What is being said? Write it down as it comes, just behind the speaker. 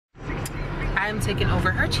I'm taking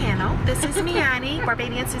over her channel. This is Miani,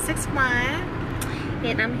 Barbadian261.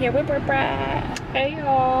 And I'm here with Barbara. Hey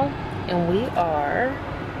y'all. And we are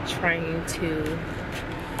trying to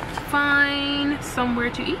find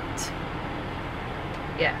somewhere to eat.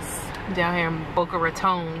 Yes, down here in Boca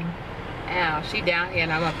Raton. Ow, she down here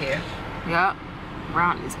and I'm up here. Yup,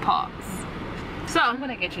 around these parks. So I'm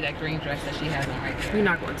gonna get you that green dress that she has on right there. You're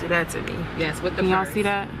not gonna do that to me. Yes, with the y'all see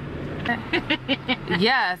that?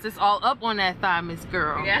 Yes, it's all up on that thigh, Miss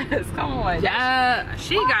Girl. Yes, come on. Yeah,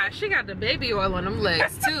 she got the baby oil on them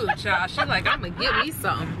legs too, child. She like, I'm gonna get me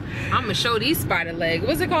something. I'm gonna show these spider legs.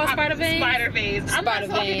 What's it called? Spider veins? Spider veins. I'm not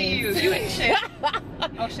talking to you. You ain't shit.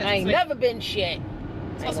 Oh shit. I ain't never been shit.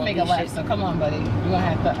 Supposed to make a left, so come on, buddy. You're gonna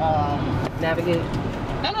have to navigate.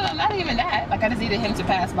 No, not even that. Like I just needed him to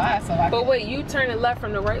pass by, so I. But wait, you turning left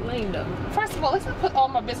from the right lane though. First of all, let's not put all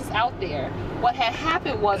my business out there. What had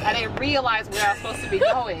happened was I didn't realize where I was supposed to be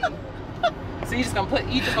going. So you just gonna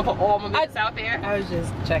put all my business out there? I was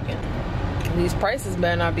just checking. These prices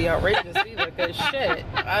better not be outrageous either, cause shit.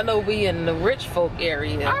 I know we in the rich folk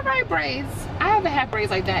area. All right, braids. I haven't had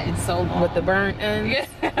braids like that in so long. With the burnt ends.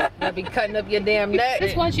 Yeah. That be cutting up your damn neck. I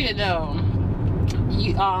just want you to know.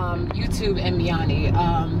 YouTube and Miani,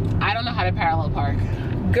 I don't know how to parallel park.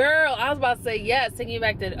 Girl, I was about to say yes, taking you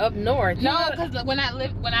back to up north. No, because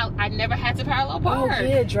I never had to parallel park. Oh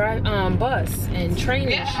yeah, drive bus and train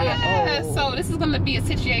and shit. Oh. So this is gonna be a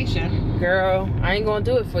situation. Girl, I ain't gonna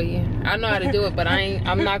do it for you. I know how to do it, but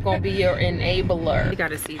I'm not gonna be your enabler. You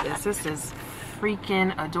gotta see this. This is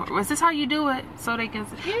freaking adorable. Is this how you do it? So they can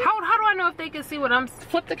see? Yeah. How do I know if they can see what I'm?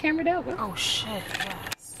 Flip the camera down. Oh shit,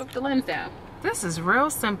 yes. Flip the lens down. This is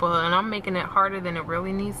real simple, and I'm making it harder than it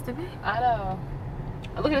really needs to be. I know.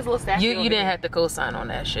 Look at this little statue. You didn't have to co-sign on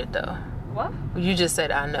that shit though. What? You just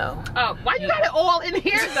said I know. Oh, why you got it all in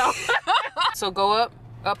here though? So go up,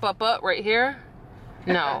 right here.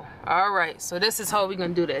 No. All right. So this is how we're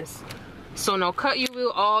gonna do this. So now cut your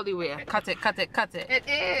wheel all the way. Cut it. It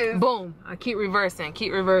is. Boom. I keep reversing.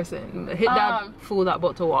 Hit that fool that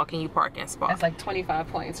about to walk in your parking spot. That's like 25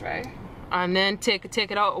 points, right? And then take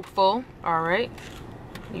it out full. All right.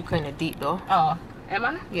 You kind of deep though. Oh, am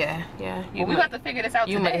I? Yeah. Well, we got to figure this out.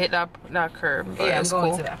 You might hit that curb. Yeah, I'm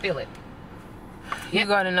going to. I feel it. You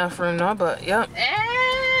got enough room now, but yep.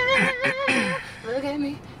 Look at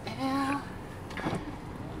me.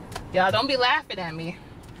 Y'all don't be laughing at me.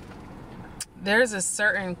 There's a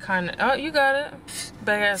certain kind of. Oh, you got it.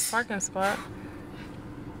 Big ass parking spot.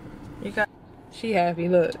 You got. She happy.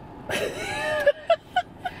 Look.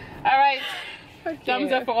 All right,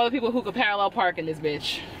 thumbs up for all the people who could parallel park in this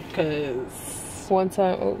bitch. Cause one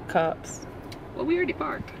time, cops. Well, we already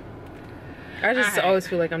parked. I just always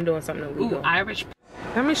feel like I'm doing something illegal. Ooh, Irish.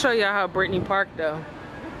 Let me show y'all how Brittany parked though.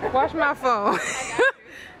 Watch my phone.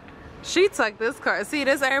 She took this car. See,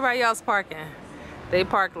 this everybody else parking. They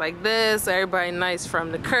park like this. Everybody nice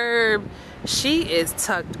from the curb. She is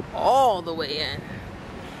tucked all the way in.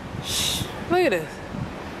 Shh, look at this.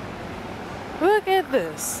 Look at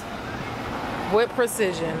this. With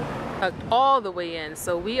precision. Tucked all the way in.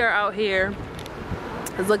 So we are out here.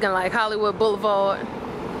 It's looking like Hollywood Boulevard.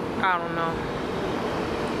 I don't know.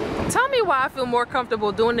 Tell me why I feel more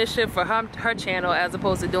comfortable doing this shit for her channel as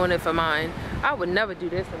opposed to doing it for mine. I would never do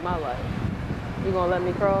this in my life. You gonna let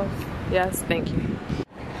me cross? Yes, thank you.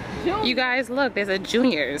 You guys, look, there's a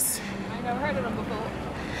Juniors. I never heard of them before.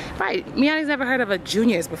 Right, Miani's never heard of a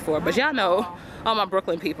Juniors before, but y'all know all my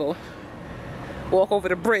Brooklyn people. Walk over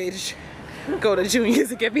the bridge, go to Juniors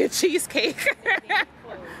and get me a cheesecake.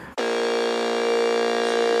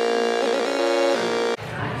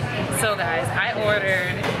 So guys, I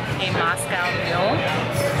ordered a Moscow meal.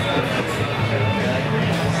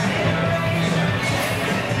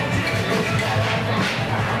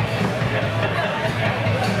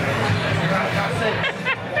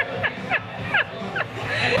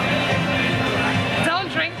 Don't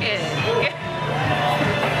drink it.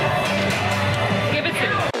 Give it to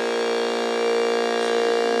me.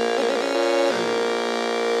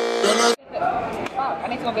 I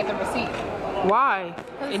need to go get the receipt. Why?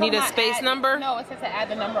 It need a space number? No, it says to add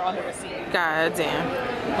the number on the receipt. God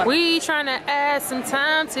damn. We trying to add some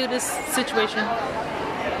time to this situation.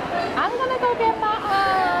 I'm gonna go get my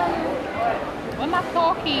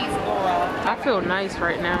car keys, girl. I feel nice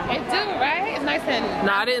right now. It do, right? It's nice and...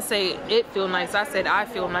 No, I didn't say it feel nice. I said I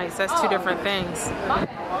feel nice. That's two different things.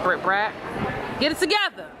 Brit Brat. Get it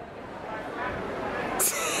together.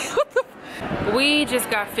 What the We just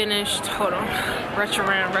got finished. Hold on. Retch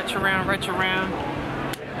around.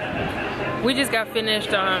 We just got finished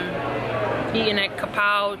eating at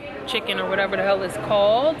Kapow chicken or whatever the hell it's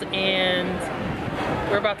called, and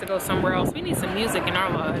We're about to go somewhere else. We need some music in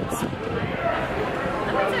our lives.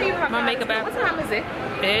 My makeup app. What time is it?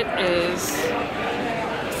 It is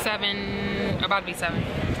 7, about to be 7.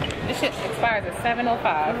 This shit expires at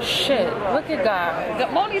 7:05. Shit, look at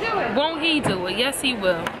God. Won't he do it? Won't he do it? Yes, he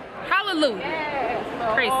will. Hallelujah.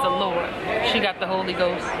 Yes. Praise the Lord. She got the Holy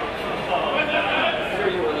Ghost.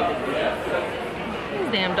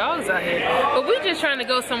 These damn dogs out here. But we just trying to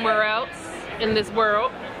go somewhere else in this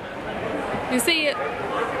world. You see it?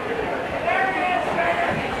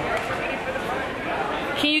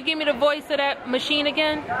 Can you give me the voice of that machine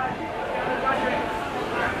again?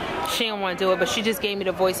 She didn't want to do it, but she just gave me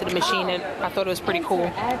the voice of the machine, and I thought it was pretty cool.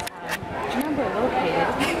 Number located.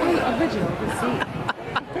 Original receipt.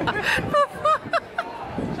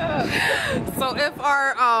 So if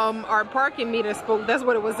our parking meter spoke, that's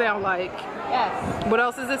what it would sound like. Yes. What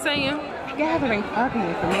else is it saying? Gathering parking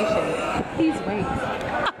information. Please wait.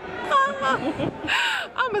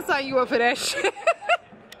 I'm gonna sign you up for that shit.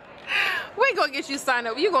 We gonna get you signed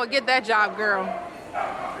up. You gonna get that job, girl.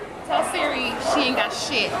 Tell Siri she ain't got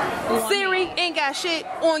shit. Siri ain't got shit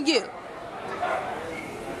on you.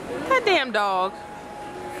 That damn dog.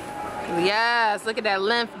 Yes, look at that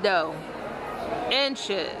length though.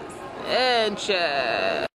 Inches.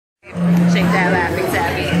 Inches. Shake that Laffy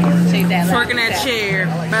Taffy. Shake that Laffy. Twerking that chair.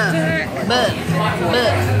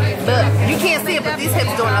 But you can't see it, but these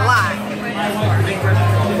hips doing a lot.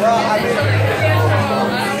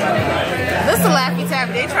 This is Laffy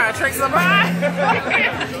Taffy. They trying to trick somebody.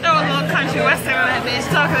 Throw a little country western on that bitch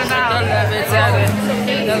talking about.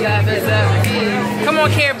 Come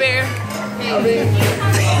on, Care Bear.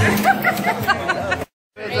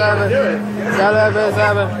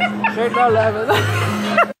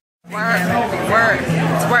 Work.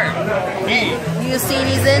 You see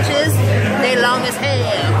these inches? They long as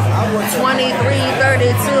hell. 23, 32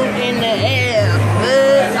 in the air.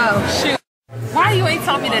 Oh, shoot. Why you ain't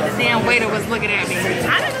told me that the damn waiter was looking at me?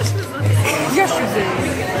 I didn't know she was looking at me. Yes, you did.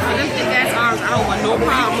 I didn't think that's ours. I don't want no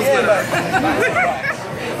problems with her.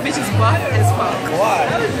 Bitch is buff as fuck.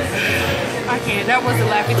 I can't. That was the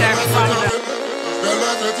Laffy Taffy song.